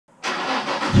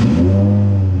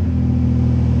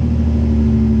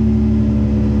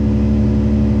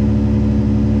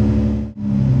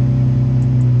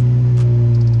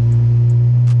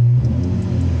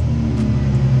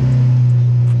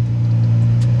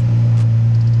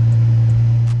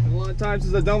time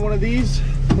since I've done one of these.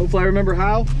 Hopefully I remember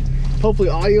how. Hopefully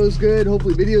audio's good,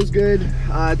 hopefully video's good.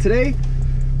 Today,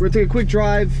 we're gonna take a quick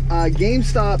drive.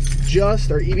 GameStop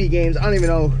or EB Games, I don't even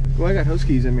know. Oh, I got house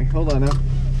keys in me, hold on now.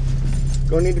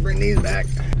 Gonna need to bring these back.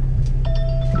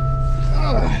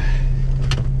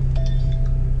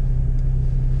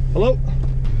 Hello?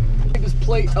 Take this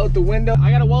plate out the window.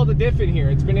 I got a Welded Diff in here.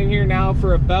 It's been in here now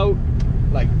for about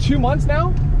like 2 months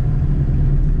now.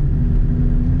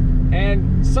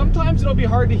 And sometimes it'll be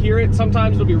hard to hear it,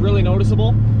 sometimes it'll be really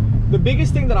noticeable. The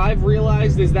biggest thing that I've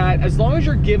realized is that as long as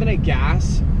you're giving it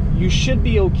gas, you should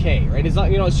be okay, right? It's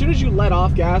not, you know, as soon as you let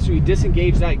off gas or you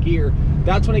disengage that gear,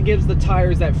 that's when it gives the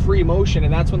tires that free motion,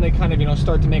 and that's when they kind of, you know,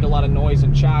 start to make a lot of noise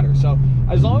and chatter. So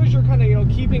as long as you're kind of, you know,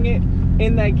 keeping it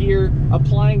in that gear,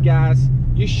 applying gas,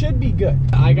 you should be good.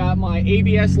 I got my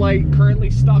ABS light currently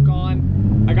stuck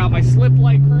on. I got my slip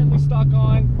light currently stuck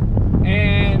on.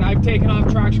 And I've taken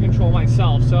off traction control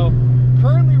myself. So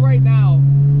currently right now,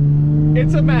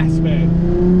 it's a mess, man.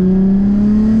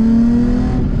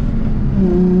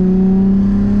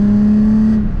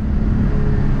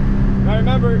 Now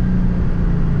remember,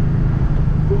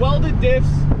 the welded diffs,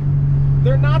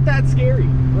 they're not that scary,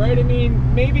 right? I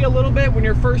mean, maybe a little bit when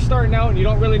you're first starting out and you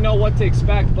don't really know what to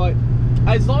expect, but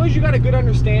as long as you got a good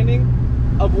understanding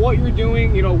of what you're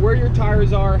doing, you know, where your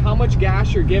tires are, how much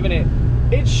gas you're giving it,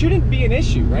 it shouldn't be an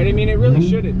issue, right? I mean, it really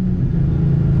shouldn't.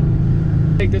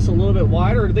 Make this a little bit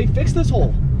wider. Did they fix this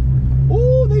hole?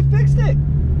 Oh, they fixed it.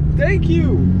 Thank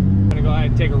you. I'm gonna go ahead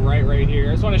and take a right here.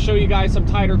 I just want to show you guys some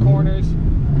tighter corners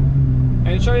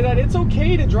and show you that it's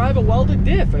okay to drive a welded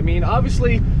diff. I mean,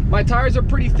 obviously, my tires are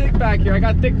pretty thick back here. I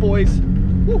got thick boys.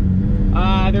 Woo.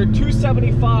 They're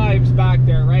 275s back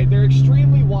there, right? They're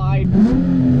extremely wide.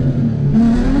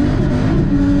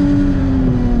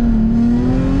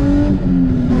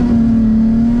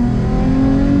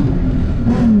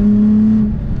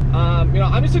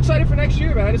 I'm just excited for next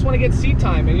year, man. I just want to get seat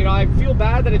time, and you know, I feel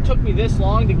bad that it took me this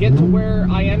long to get to where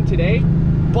I am today,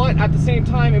 but at the same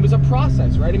time, it was a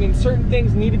process, right? I mean, certain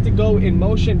things needed to go in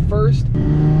motion first.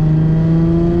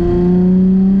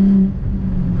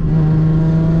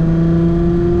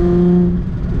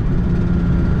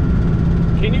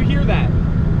 Can you hear that?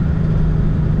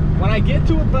 When I get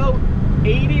to about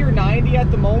 80 or 90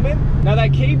 at the moment, now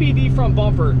that KBD front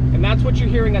bumper, and that's what you're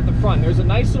hearing at the front, there's a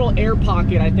nice little air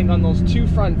pocket, I think, on those two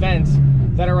front vents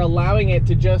that are allowing it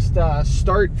to just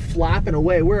start flapping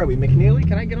away. Where are we, McNeely?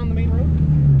 Can I get on the main road?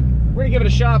 We're gonna give it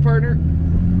a shot, partner.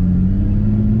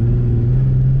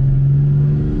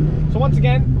 So once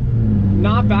again,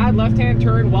 not bad, left-hand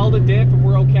turn, welded diff, and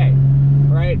we're okay,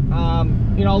 right?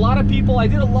 You know, a lot of people, I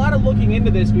did a lot of looking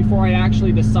into this before I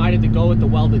actually decided to go with the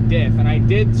welded diff, and I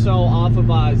did so off of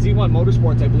Z1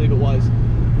 Motorsports, I believe it was,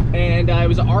 and it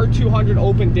was an R200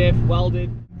 open diff, welded.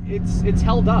 It's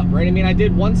held up, right? I mean, I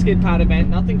did one skid pad event,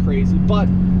 nothing crazy, but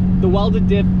the welded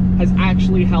diff has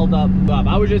actually held up.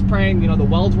 I was just praying, you know, the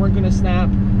welds weren't going to snap.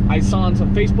 I saw on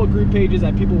some Facebook group pages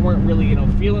that people weren't really, you know,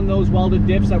 feeling those welded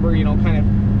diffs that were, you know, kind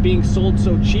of being sold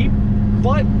so cheap,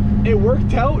 but it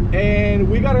worked out, and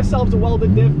we got ourselves a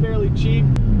welded diff fairly cheap.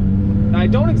 Now, I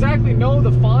don't exactly know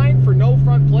the fine for no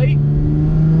front plate,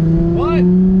 but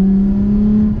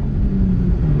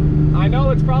I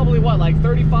know it's probably, what, like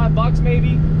 35 bucks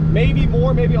maybe? Maybe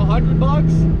more, maybe 100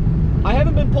 bucks. I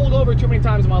haven't been pulled over too many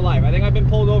times in my life. I think I've been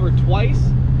pulled over twice.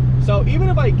 So even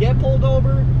if I get pulled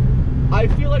over, I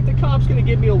feel like the cop's gonna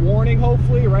give me a warning,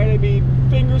 hopefully, right? I mean,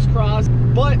 fingers crossed.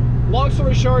 But long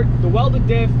story short, the welded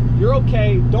diff, you're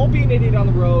okay. Don't be an idiot on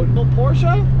the road. Little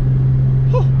Porsche?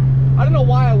 Whew, I don't know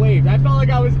why I waved. I felt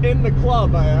like I was in the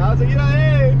club. I was like, you know,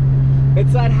 hey.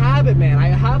 It's that habit, man. I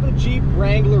have a Jeep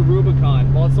Wrangler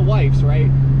Rubicon. Well, it's the wife's, right?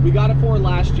 We got it for her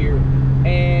last year.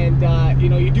 And, you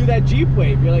know, you do that Jeep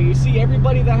wave. You're like, you see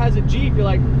everybody that has a Jeep, you're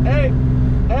like, hey,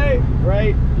 hey,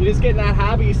 right? You just get in that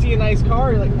habit. You see a nice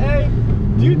car, you're like, hey.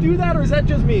 Do you do that, or is that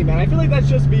just me, man? I feel like that's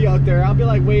just me out there. I'll be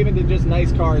like waving to just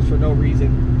nice cars for no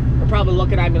reason. They're probably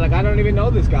looking at me like, I don't even know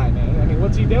this guy, man. I mean,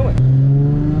 what's he doing?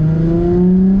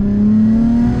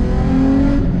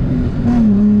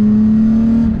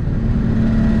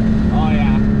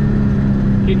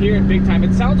 Hear it big time.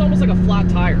 It sounds almost like a flat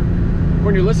tire.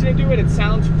 When you're listening to it, it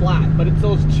sounds flat, but it's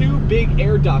those two big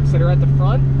air ducts that are at the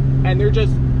front, and they're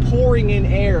just pouring in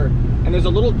air, and there's a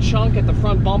little chunk at the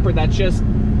front bumper that's just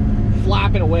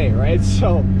flapping away, right?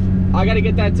 So I got to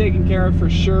get that taken care of for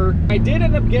sure. I did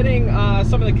end up getting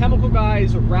some of the Chemical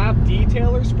Guys wrap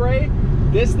detailer spray.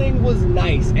 This thing was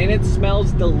nice, and it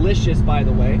smells delicious, by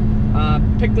the way.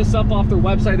 Picked this up off their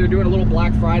website. They're doing a little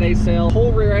Black Friday sale.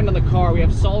 Whole rear end on the car, we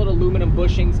have solid aluminum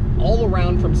bushings all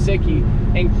around from Siki,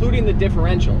 including the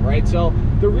differential, right? So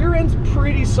the rear end's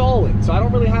pretty solid, so I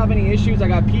don't really have any issues. I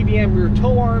got PBM rear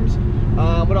tow arms.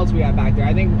 What else we got back there?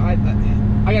 I think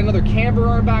I got another camber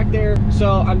arm back there.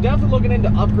 So I'm definitely looking into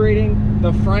upgrading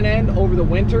the front end over the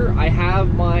winter. I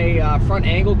have my front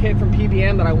angle kit from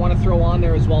PBM that I want to throw on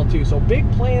there as well too. So big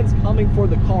plans coming for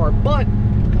the car. But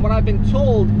from what I've been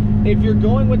told, if you're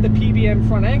going with the PBM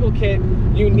front angle kit,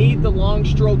 you need the long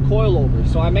stroke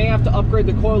coilovers. So I may have to upgrade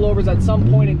the coilovers at some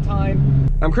point in time.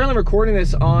 I'm currently recording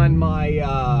this on my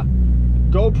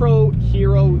GoPro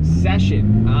Hero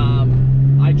Session.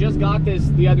 I just got this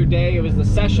the other day. It was the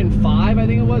Session 5, I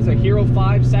think it was, a Hero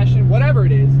 5 Session, whatever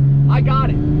it is. I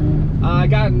got it. I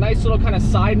got a nice little kind of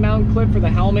side mount clip for the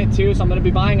helmet too, so I'm going to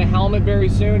be buying a helmet very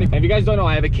soon. And if you guys don't know,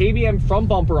 I have a KBM front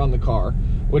bumper on the car,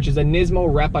 which is a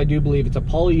Nismo Rep, I do believe. It's a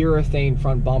polyurethane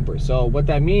front bumper. So what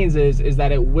that means is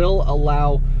that it will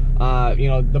allow you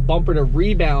know, the bumper to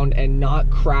rebound and not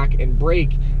crack and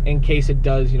break in case it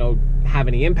does, you know, have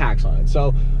any impacts on it.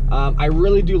 So I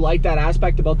really do like that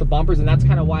aspect about the bumpers, and that's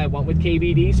kind of why I went with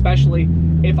KBD, especially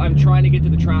if I'm trying to get to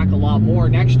the track a lot more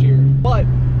next year. But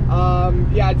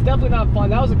yeah, it's definitely not fun.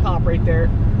 That was a cop right there.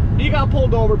 He got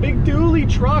pulled over, big dually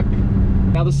truck.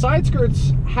 Now the side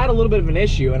skirts had a little bit of an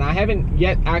issue, and I haven't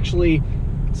yet actually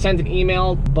sent an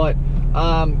email, but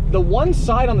the one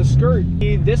side on the skirt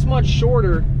is this much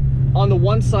shorter on the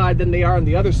one side than they are on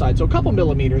the other side, so a couple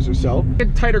millimeters or so. A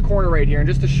tighter corner right here, and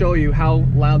just to show you how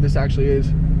loud this actually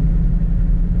is.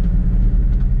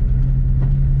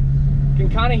 You can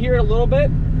kind of hear it a little bit,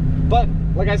 but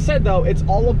like I said though, it's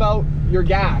all about your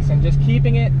gas and just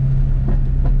keeping it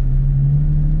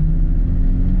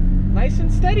nice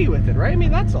and steady with it, right? I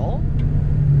mean, that's all.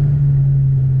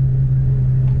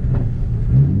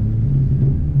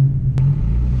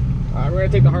 All right, we're gonna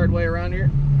take the hard way around here.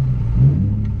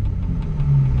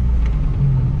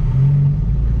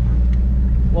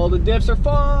 Well, the diffs are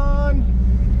fun.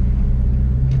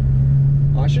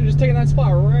 Oh, I should have just taken that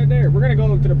spot right there. We're gonna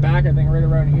go to the back, I think, right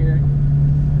around here.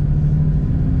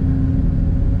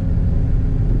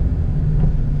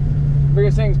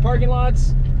 Biggest things, parking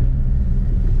lots.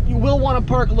 You will want to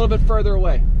park a little bit further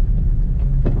away.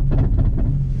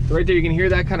 So right there, you can hear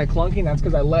that kind of clunking. That's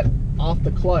because I let off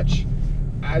the clutch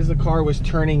as the car was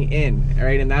turning in,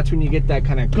 right? And that's when you get that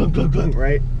kind of clunk, clunk, clunk,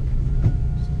 right?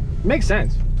 Makes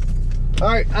sense. All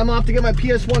right, I'm off to get my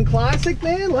PS1 Classic,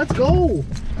 man. Let's go.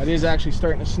 It is actually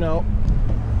starting to snow,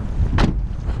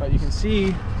 but you can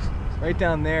see right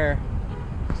down there.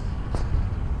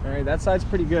 All right, that side's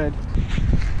pretty good.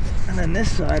 And then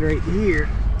this side right here,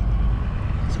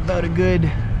 it's about a good,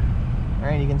 all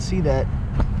right, you can see that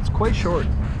it's quite short.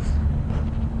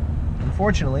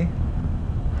 Unfortunately,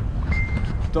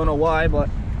 don't know why, but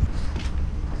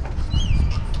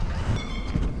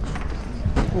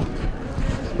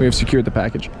we have secured the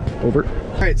package. Over.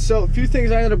 All right, so a few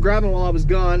things I ended up grabbing while I was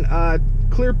gone.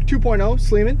 Clear 2.0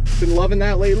 Sleeman, been loving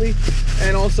that lately,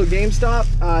 and also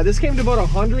GameStop. This came to about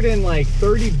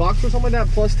 130 bucks or something like that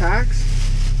plus tax.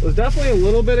 It was definitely a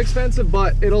little bit expensive,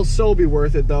 but it'll so be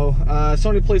worth it though.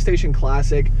 Sony PlayStation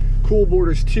Classic, Cool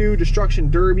Borders 2, Destruction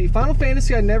Derby, Final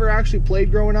Fantasy I never actually played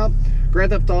growing up,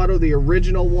 Grand Theft Auto, the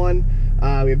original one.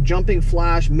 We have Jumping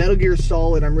Flash, Metal Gear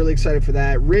Solid, I'm really excited for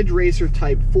that, Ridge Racer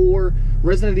Type 4,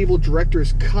 Resident Evil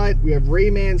Director's Cut, we have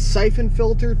Rayman, Siphon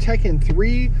Filter, Tekken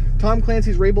 3, Tom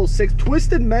Clancy's Rainbow Six,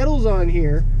 Twisted Metal's on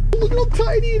here. Look how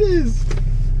tiny it is.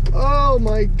 Oh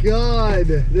my god,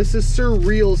 this is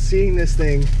surreal seeing this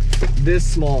thing this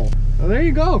small. Oh, there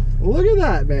you go. Look at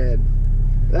that, man.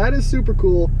 That is super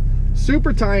cool,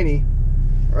 super tiny,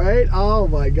 right? Oh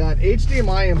my god,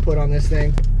 HDMI input on this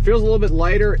thing. Feels a little bit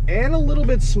lighter and a little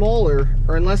bit smaller,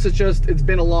 or unless it's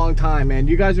been a long time, man.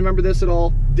 Do you guys remember this at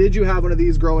all? Did you have one of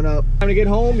these growing up? Time to get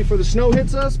home before the snow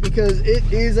hits us, because it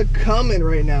is a coming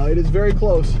right now. It is very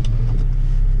close.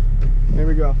 There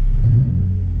we go.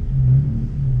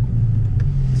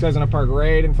 This guy's gonna park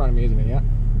right in front of me, isn't he? Yeah.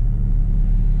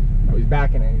 Oh, he's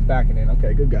backing in. He's backing in.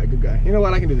 Okay, good guy, good guy. You know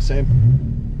what? I can do the same.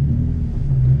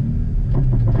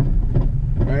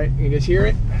 All right, you can just hear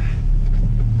it.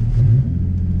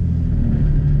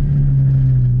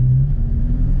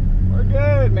 We're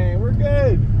good, man. We're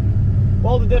good.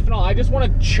 Well, the diff and all, I just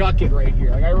want to chuck it right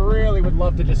here. Like, I really would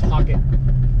love to just huck it.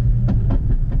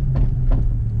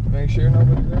 Make sure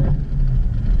nobody's there.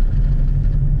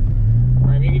 All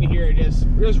right, you can hear it just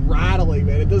rattling,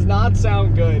 man. It does not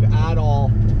sound good at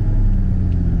all.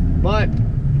 But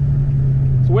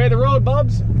it's the way of the road,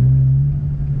 bubs.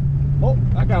 Oh,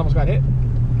 that guy almost got hit.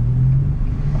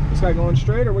 This guy going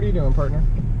straight, or what are you doing, partner?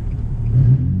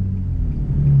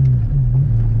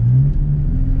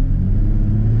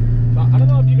 So I don't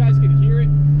know if you guys can hear it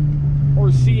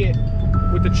or see it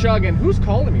with the chugging. Who's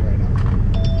calling me right now?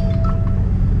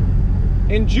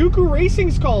 And Juku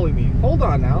Racing's calling me. Hold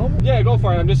on now. Yeah, go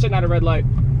for it. I'm just sitting at a red light.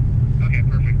 Okay,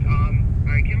 perfect.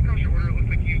 I came across your order. It looks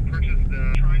like you purchased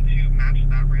trying to match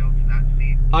that rail to that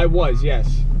seat. I was,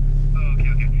 yes. Oh, okay.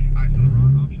 Alright, so the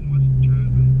wrong option was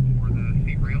chosen for the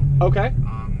seat rail. Okay.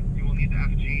 You will need the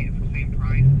FG. It's the same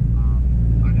price.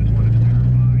 I just wanted to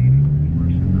verify, before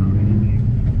I ship out anything,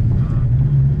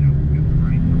 get the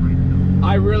right stuff.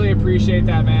 I really appreciate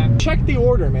that, man. Check the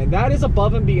order, man. That is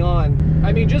above and beyond.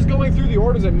 I mean, just going through the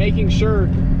orders and making sure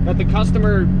that the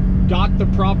customer got the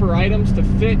proper items to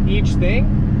fit each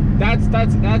thing, that's A+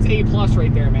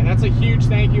 right there, man. That's a huge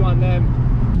thank you on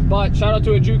them. But shout out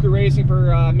to Juku Racing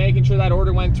for making sure that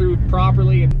order went through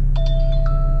properly.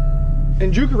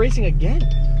 And Juku Racing again.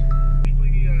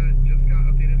 Actually, just got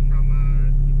updated from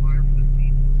supplier for the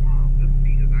seat. This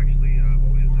seat is actually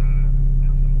always a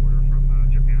custom order from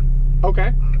Japan. Okay.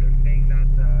 They're saying that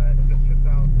if it ships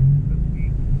out this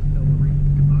week, they'll reach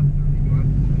us through the US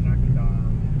in the next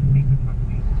 8 to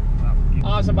 10 weeks.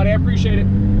 Awesome, buddy. I appreciate it.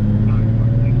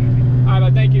 Thank you. All right,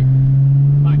 bud. Thank you.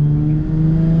 Bye.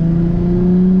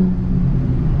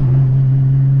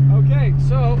 Okay,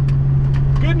 so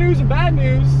good news and bad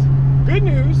news. Good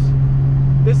news,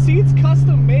 the seat's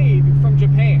custom made from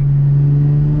Japan.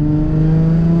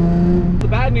 The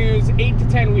bad news, 8 to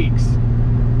 10 weeks.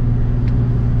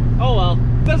 Oh well,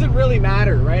 doesn't really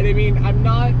matter, right? I mean, I'm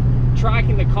not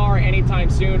tracking the car anytime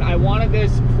soon. I wanted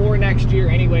this for next year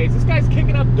anyways. This guy's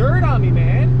kicking up dirt on me,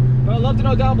 man. But I'd love to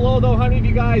know down below though, how many of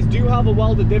you guys do have a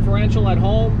welded differential at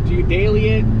home? Do you daily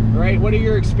it, right? What are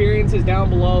your experiences down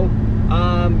below?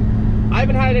 I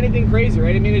haven't had anything crazy,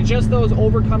 right? I mean, it's just those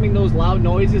overcoming those loud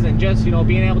noises and just,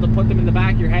 being able to put them in the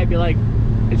back of your head, be like,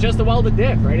 it's just a welded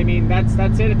diff, right? I mean, that's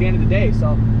it at the end of the day.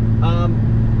 So,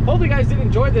 hopefully you guys did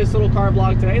enjoy this little car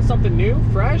vlog today. It's something new,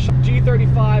 fresh.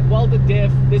 G35 welded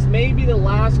diff. This may be the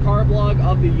last car vlog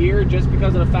of the year just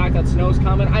because of the fact that snow's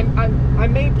coming. I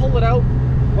may pull it out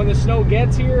when the snow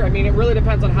gets here. I mean, it really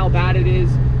depends on how bad it is.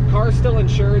 Car's still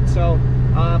insured, so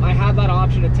I have that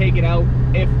option to take it out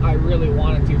if I really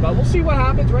wanted to, but we'll see what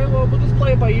happens, right? We'll just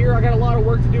play it by ear. I got a lot of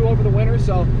work to do over the winter,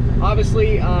 so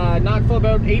obviously not for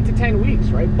about 8 to 10 weeks,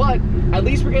 right? But at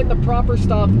least we're getting the proper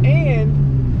stuff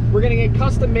and we're getting it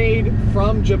custom made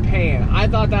from Japan. I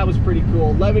thought that was pretty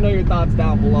cool. Let me know your thoughts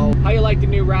down below. How you like the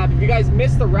new wrap? If you guys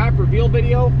missed the wrap reveal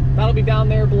video, that'll be down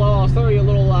there below. I'll throw you a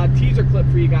little teaser clip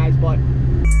for you guys, but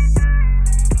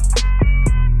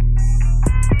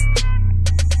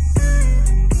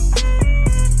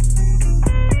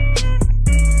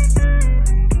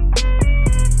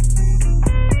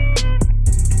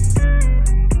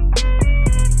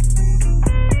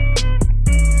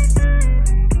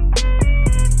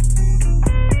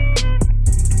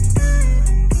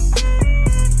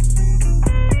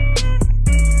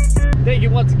thank you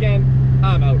once again.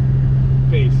 I'm out.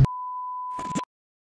 Peace.